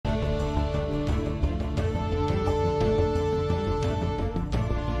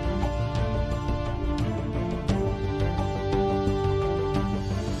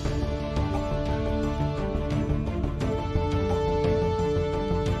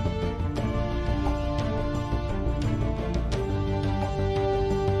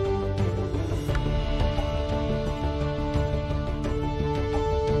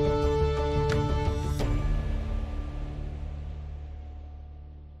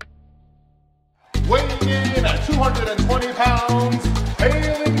in at 220 pounds,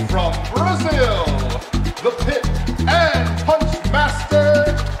 hailing from Brazil, the pit and punch master,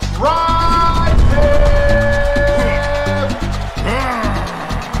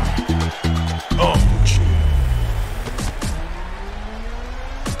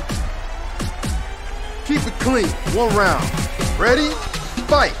 Keep it clean. One round. Ready?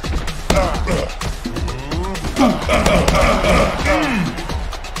 Fight.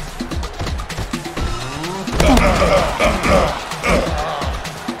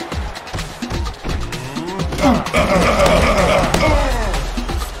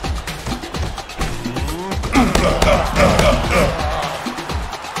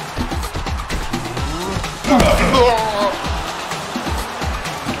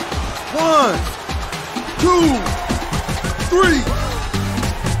 One, two, three.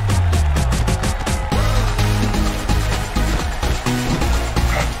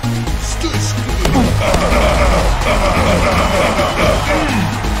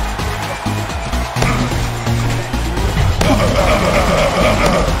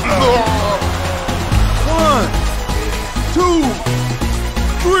 One, two,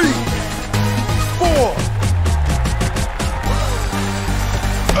 three, four.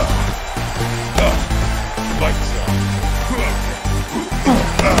 Lights out.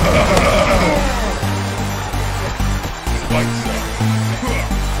 Lights out.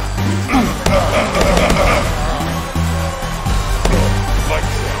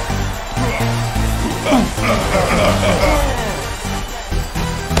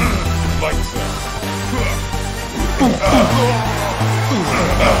 Lights out.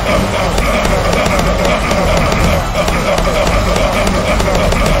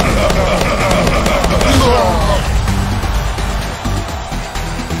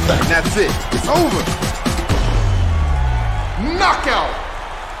 And that's it. It's over. Knockout!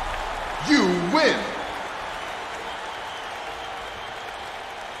 You win!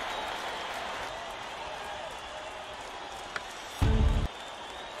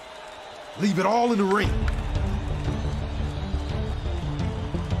 Leave it all in the ring.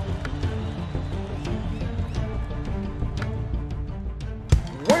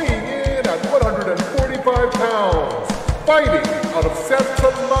 Weighing in at 145 pounds, fighting out of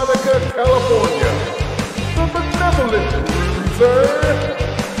Santa Monica, California, the benevolent bruiser,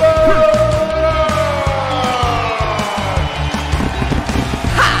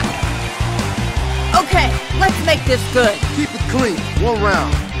 Okay, let's make this good. Keep it clean. One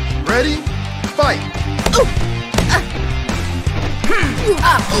round. Ready? Fight.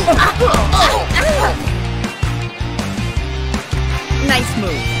 Nice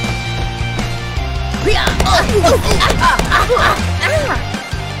move.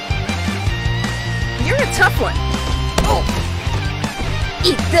 You're a tough one.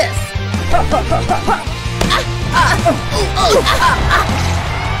 Eat this.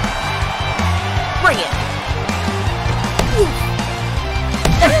 Bring it.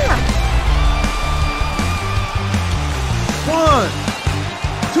 One,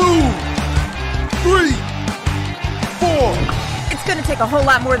 two, three, four. It's gonna take a whole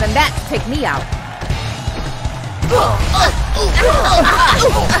lot more than that to take me out.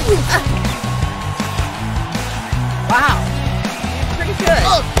 Wow. Pretty good.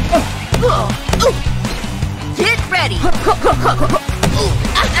 Get ready.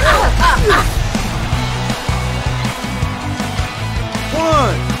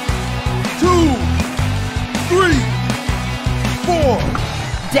 One, two, three, four.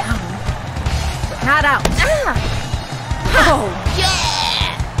 Down. But not out. Oh,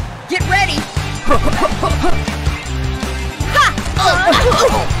 yeah! Get ready.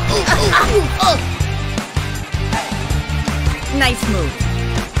 Nice move.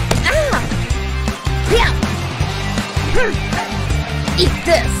 Eat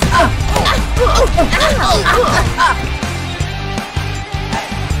this.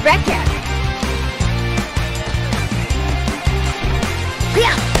 Back at it.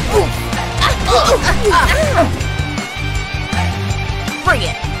 Bring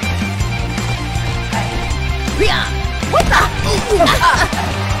it. What the?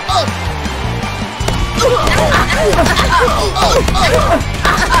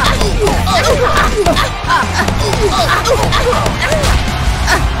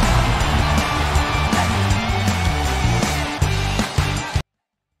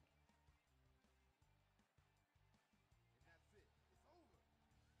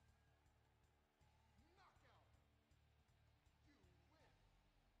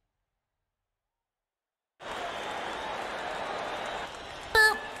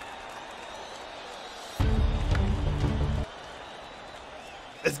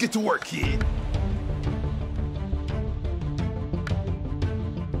 Let's get to work, kid.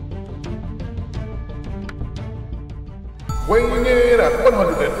 Weighing in at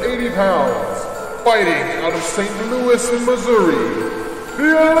 180 pounds, fighting out of St. Louis, Missouri,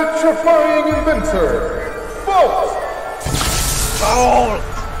 the electrifying inventor, Bolt! Bolt!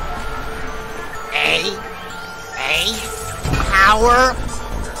 Power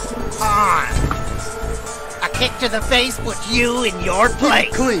on! A kick to the face puts you in your place.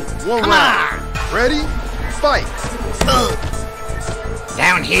 Keep it clean. One Come round. on! Ready? Fight.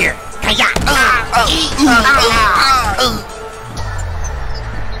 Down here.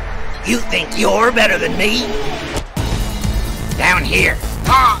 You think you're better than me? Down here.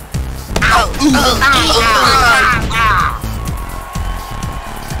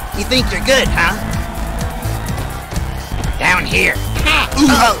 You think you're good, huh? Down here.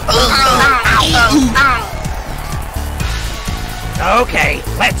 Okay,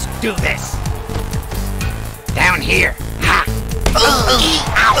 let's do this. Down here.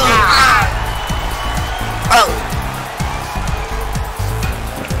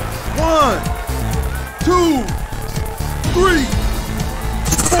 1, 2, 3,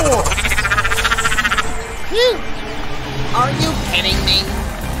 4. Phew. Are you kidding me?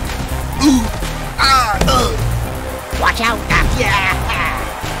 Watch out! Yeah.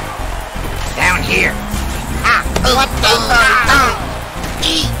 Down here. What the?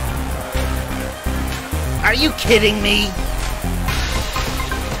 Are you kidding me?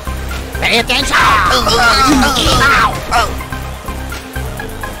 Pay attention!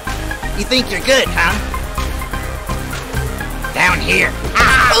 You think you're good, huh? Down here.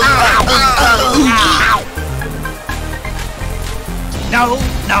 No,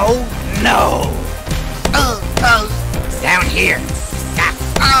 no, no! Down here. 1,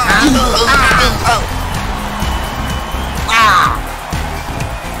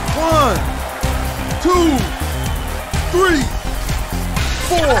 2, 3,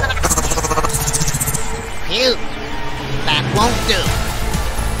 4. Phew. That won't do.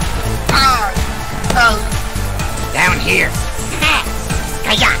 Down here.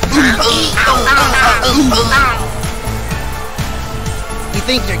 You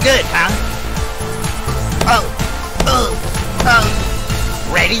think you're good, huh?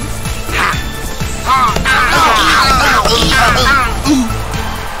 Ready?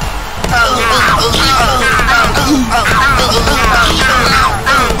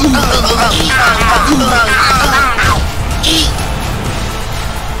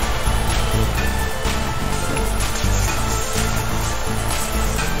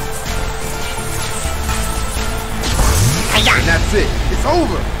 And that's it. It's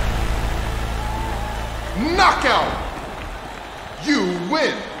over. Knockout! You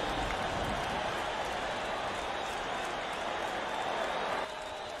win!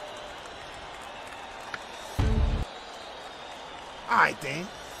 All right, Dan.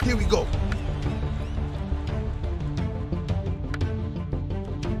 Here we go.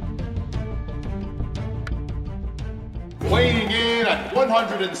 Weighing in at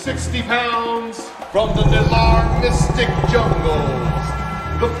 160 pounds, from the Nilar Mystic Jungles,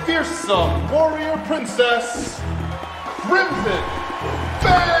 the fearsome warrior princess, Crimson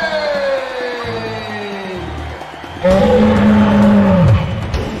Bang!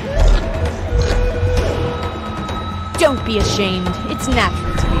 Don't be ashamed. It's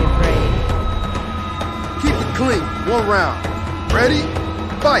natural to be afraid. Keep it clean. One round. Ready?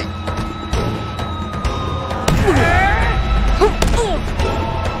 Fight.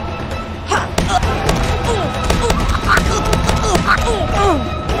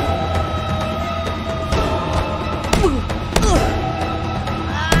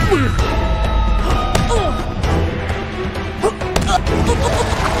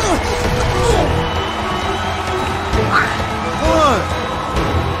 One,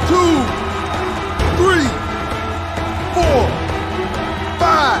 2, 3, 4,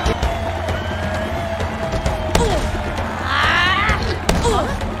 5.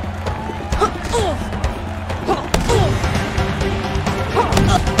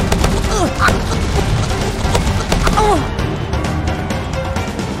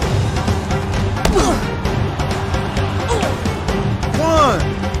 One,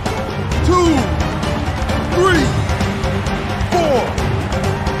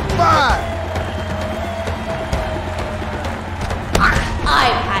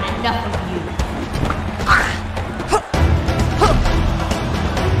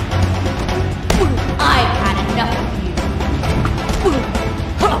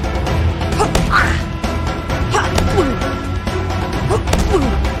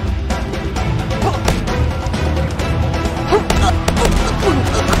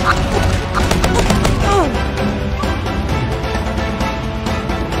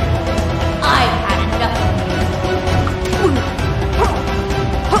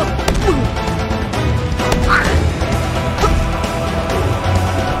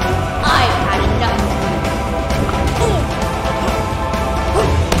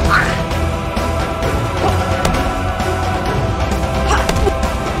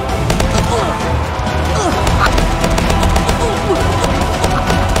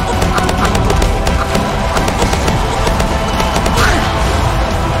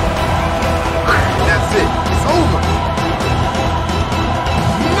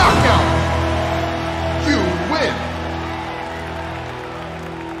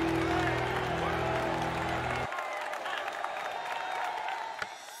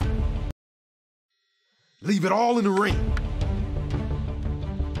 Leave it all in the ring.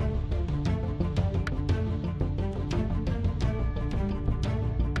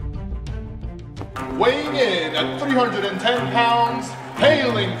 Weighing in at 310 pounds,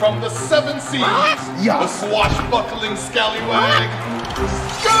 hailing from the 7 seas, the swashbuckling scallywag,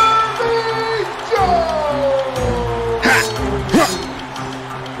 Scurvy Joe!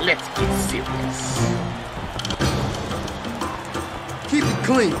 Let's get serious. Keep it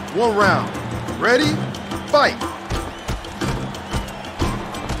clean. 1 round. Ready? Fight!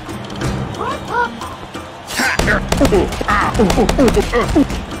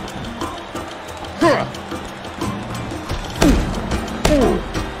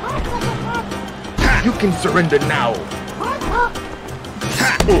 You can surrender now.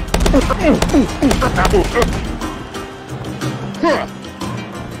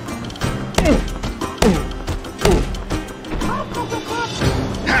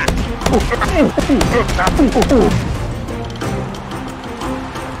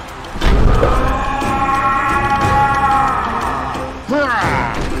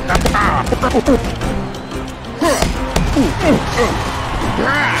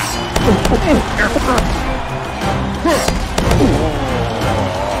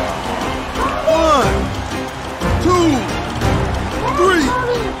 One, two, three,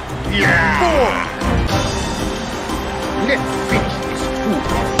 four. Let's finish this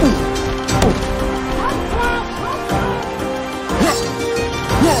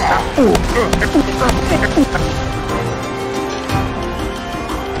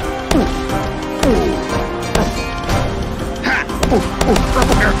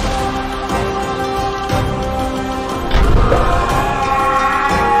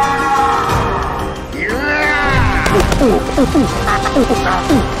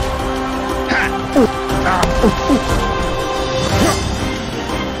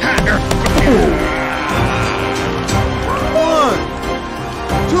One,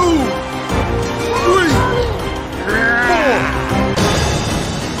 two, three, four.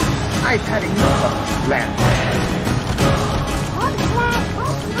 I've had enough of this land.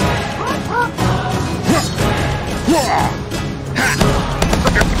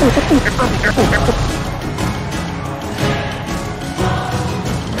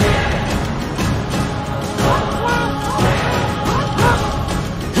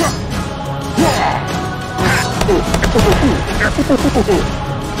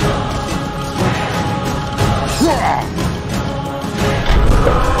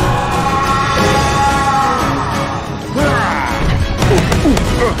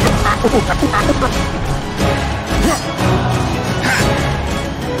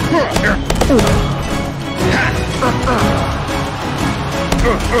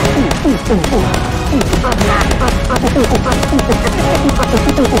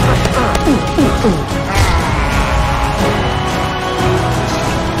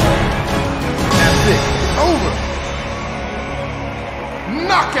 That's it. It's over.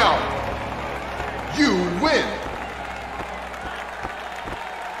 Knockout! You win!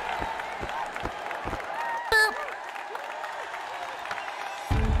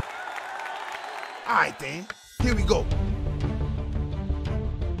 All right, then. Here we go.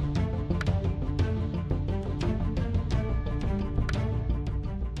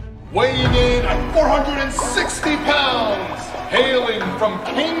 Weighing in at 460 pounds, hailing from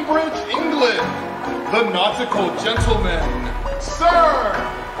Cambridge, England, the nautical gentleman, Sir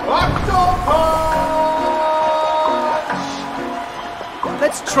Octopunch!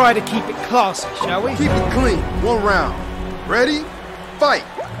 Let's try to keep it classy, shall we? Keep it clean. 1 round. Ready? Fight.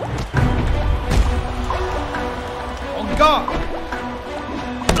 On guard!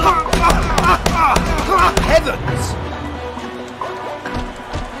 Heavens!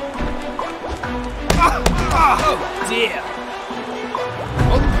 Oh dear!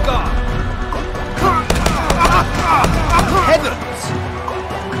 On guard! Heavens!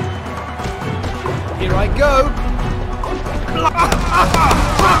 Here I go!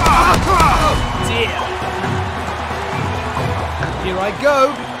 Oh dear! Here I go!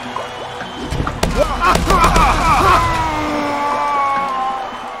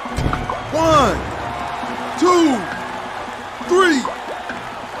 One, two, three,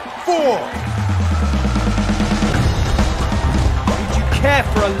 four. Would you care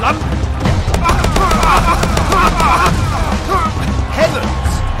for a lump?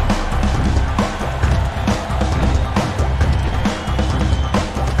 Heavens!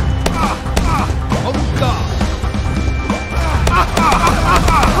 On guard!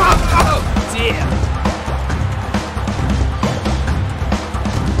 Oh dear!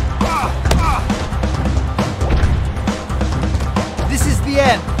 This is the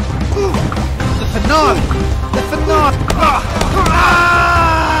end. The finale.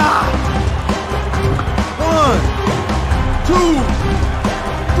 One, two,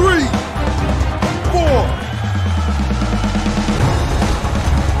 three, four.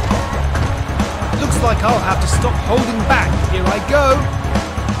 Looks like I'll have to stop holding back. Here I go.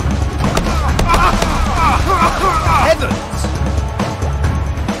 Heavens!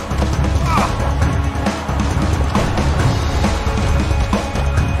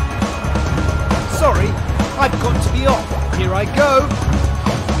 Sorry, I've got to be off. Here I go.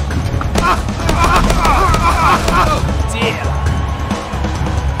 Oh dear.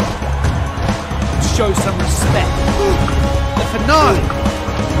 Show some respect. The finale.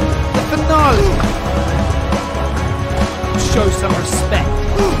 The finale. Show some respect.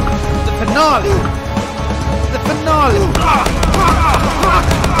 The finale. The finale.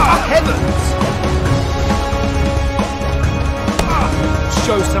 Heavens.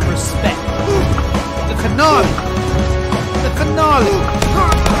 Show some respect. The finale. The finale.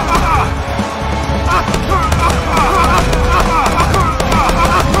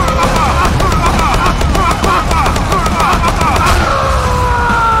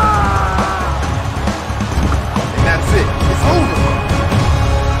 And that's it. It's over.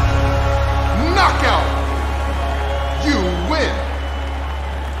 Knockout! You win!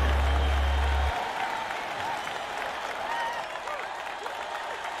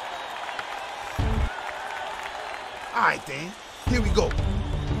 All right, Dan. Here we go.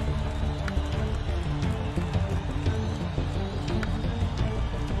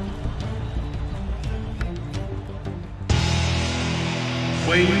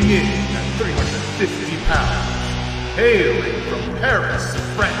 Weighing in at 350 pounds, hailing from Paris,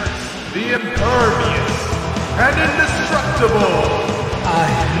 France, the impervious and indestructible,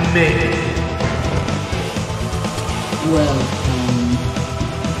 Ahmed. Welcome.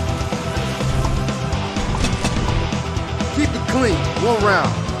 Keep it clean. One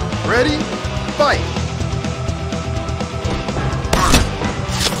round. Ready? Fight.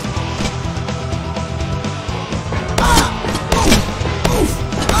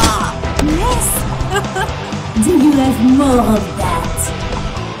 Yes! Do you have more of that?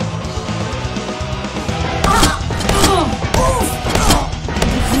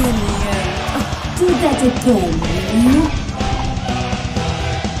 Brilliant. Do that again, will you?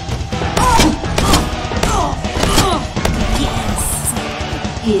 Yes!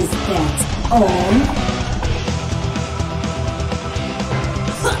 Is that all?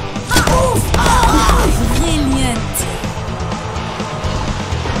 Brilliant!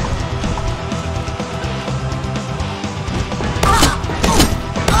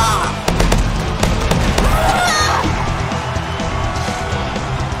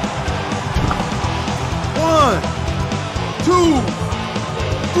 One, two,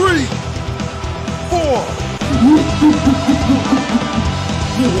 three, four.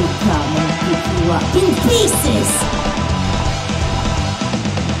 He will come and pick you up in pieces!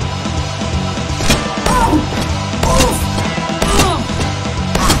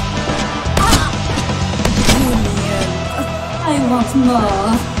 Brilliant! I want more!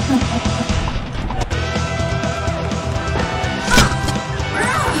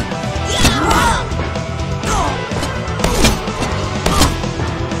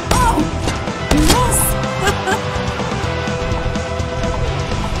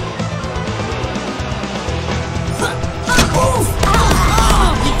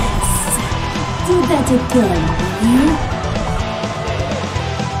 Do that again, will you?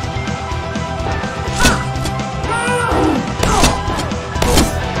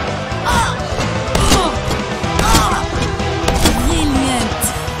 Brilliant!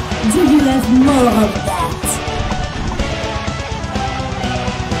 Do you have more of that?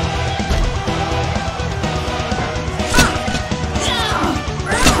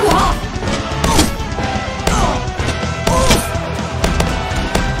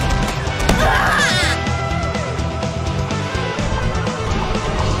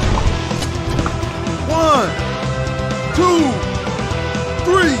 One, two,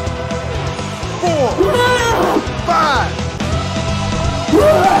 three, four, five.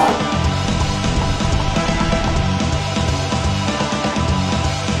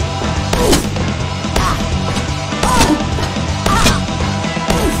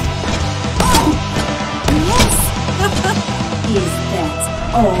 Is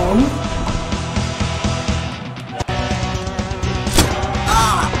that all?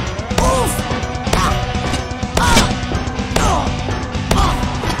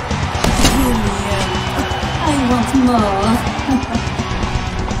 Brilliant! I want more!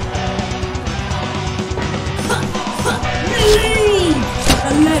 Leave!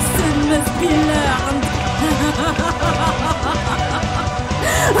 A lesson must be learned!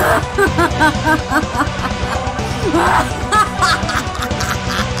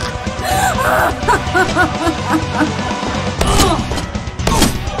 Brilliant.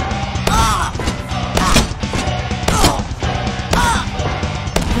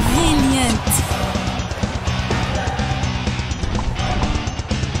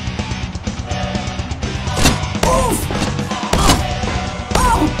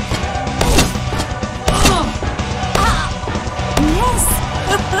 Yes.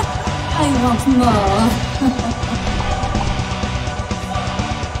 I want more.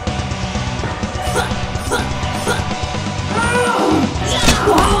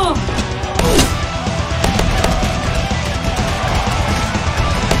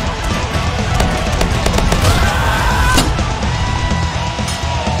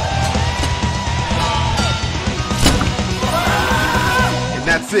 And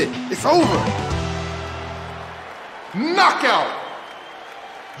that's it. It's over. Knockout!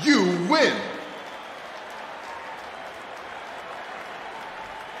 You win!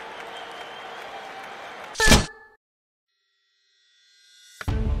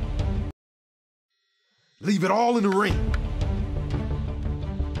 Leave it all in the ring.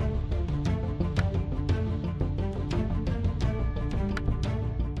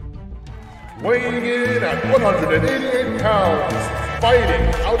 Weighing in at 188 pounds, fighting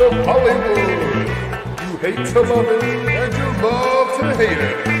out of Hollywood. You hate to love it, and you love to hate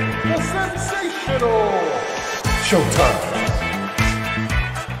it. The sensational Showtime.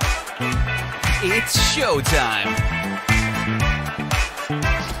 It's showtime.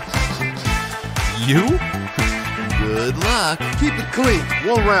 You? Good luck. Keep it clean.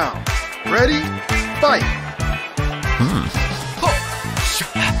 1 round. Ready? Fight.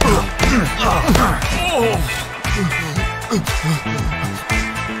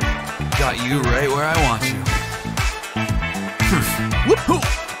 Got you right where I want you. Whoop-hoo.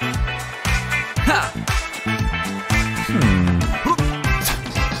 Ha.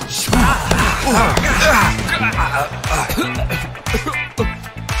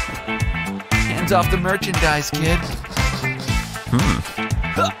 Hands off the merchandise, kid.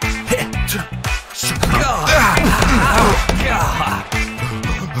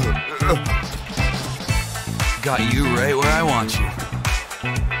 Got you right where I want you.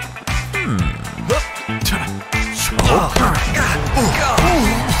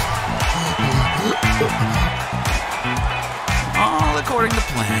 All according to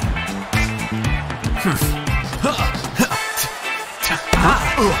plan.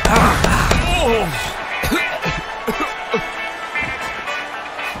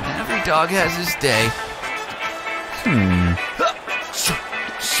 Every dog has his day.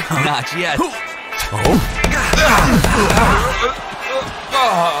 Not yet.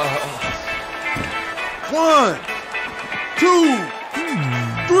 1, 2,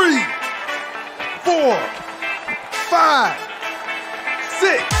 3, 4, 5,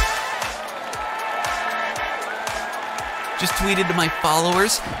 6. Just tweeted to my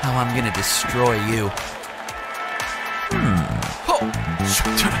followers how I'm gonna destroy you.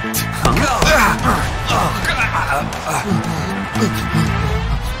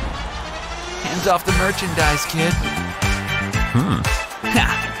 Hands off the merchandise, kid.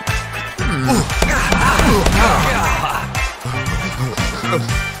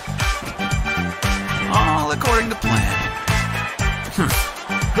 All according to plan.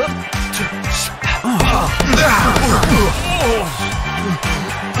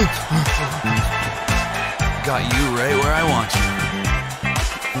 Got you right where I want you.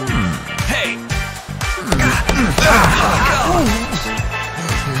 Hey!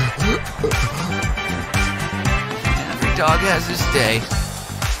 Every dog has his day.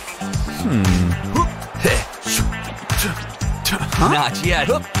 Not yet.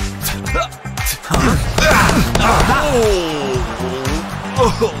 1,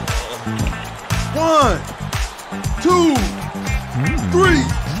 2, 3,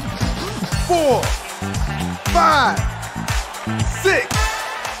 4, 5, 6.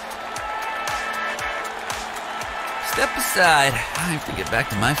 Step aside. I have to get back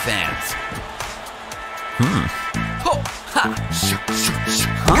to my fans. Ho! Ha!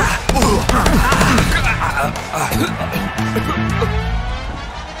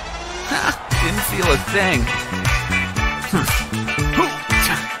 Didn't feel a thing.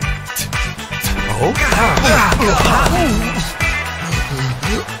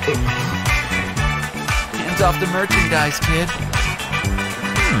 Hands off the merchandise, kid.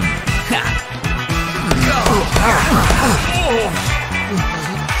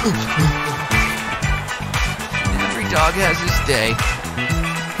 Every dog has his day.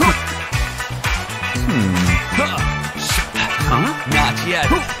 Not yet.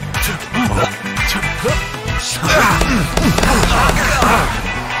 1,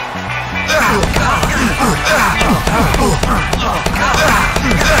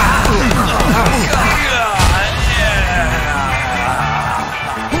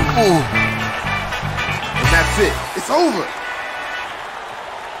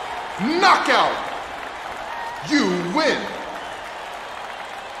 Knockout! You win!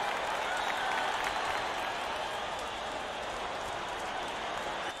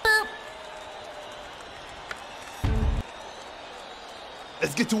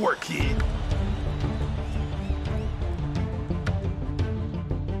 Let's get to work, kid.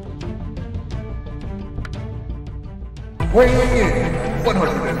 Weighing in at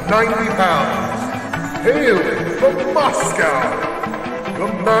 190 pounds, hailing from Moscow, the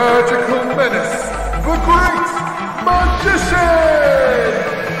magical menace, the great magician!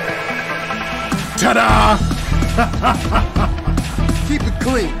 Ta-da! Keep it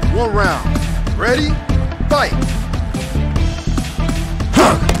clean. 1 round. Ready? Fight!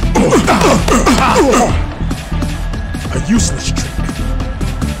 A useless trick.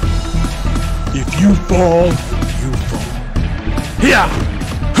 If you fall, you fall. Here!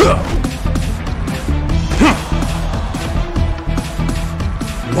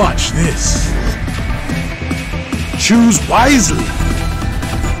 Watch this. Choose wisely.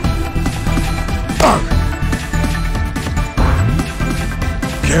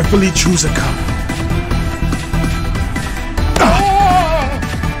 Carefully choose a card.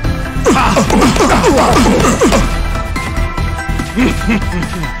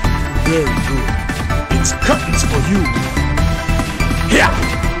 Very good. It's curtains for you. Here.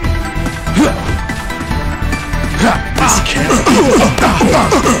 This can't be.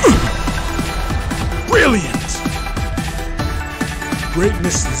 Brilliant.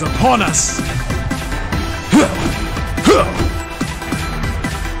 Greatness is upon us.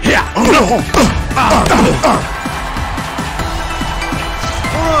 Here. Oh no. 1,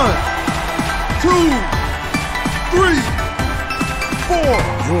 2, 3, 4.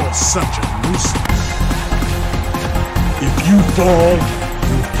 You're such a nuisance. If you fall,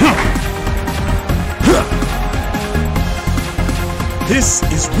 this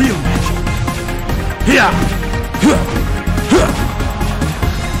is real magic. Here!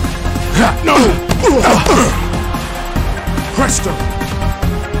 No! Presto!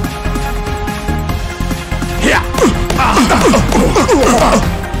 Here!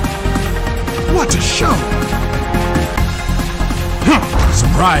 What a show!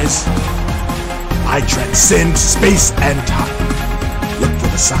 Surprise! I transcend space and time. Look for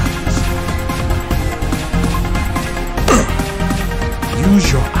the signs.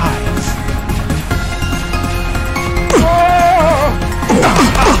 Use your eyes.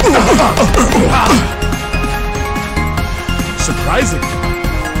 Surprising.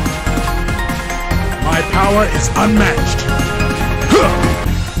 My power is unmatched.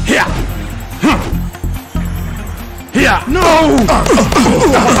 Here! Here! No!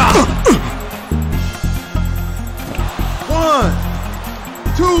 1,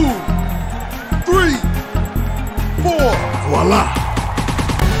 2, 3, 4. Voila!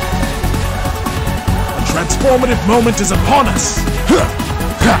 A transformative moment is upon us!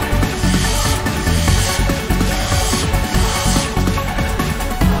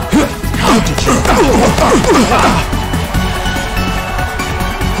 How did you...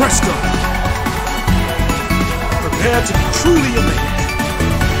 Presto! Prepare to be truly amazed.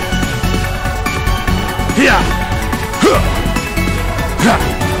 Here!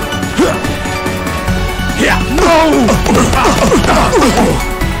 Here! No!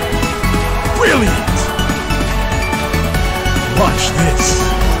 Brilliant! Watch this.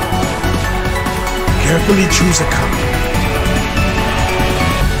 Carefully choose a card.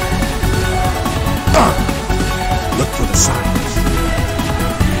 Look for the signs.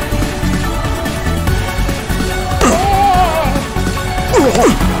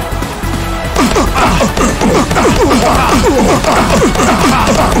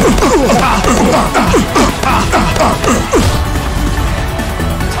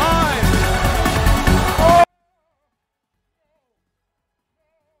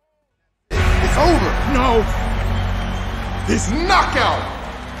 It's over. No! This Knockout!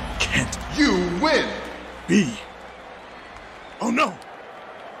 can't You win! be. Oh no!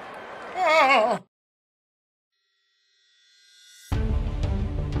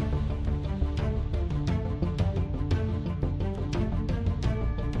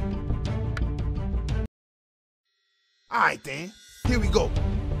 All right, then. Here we go.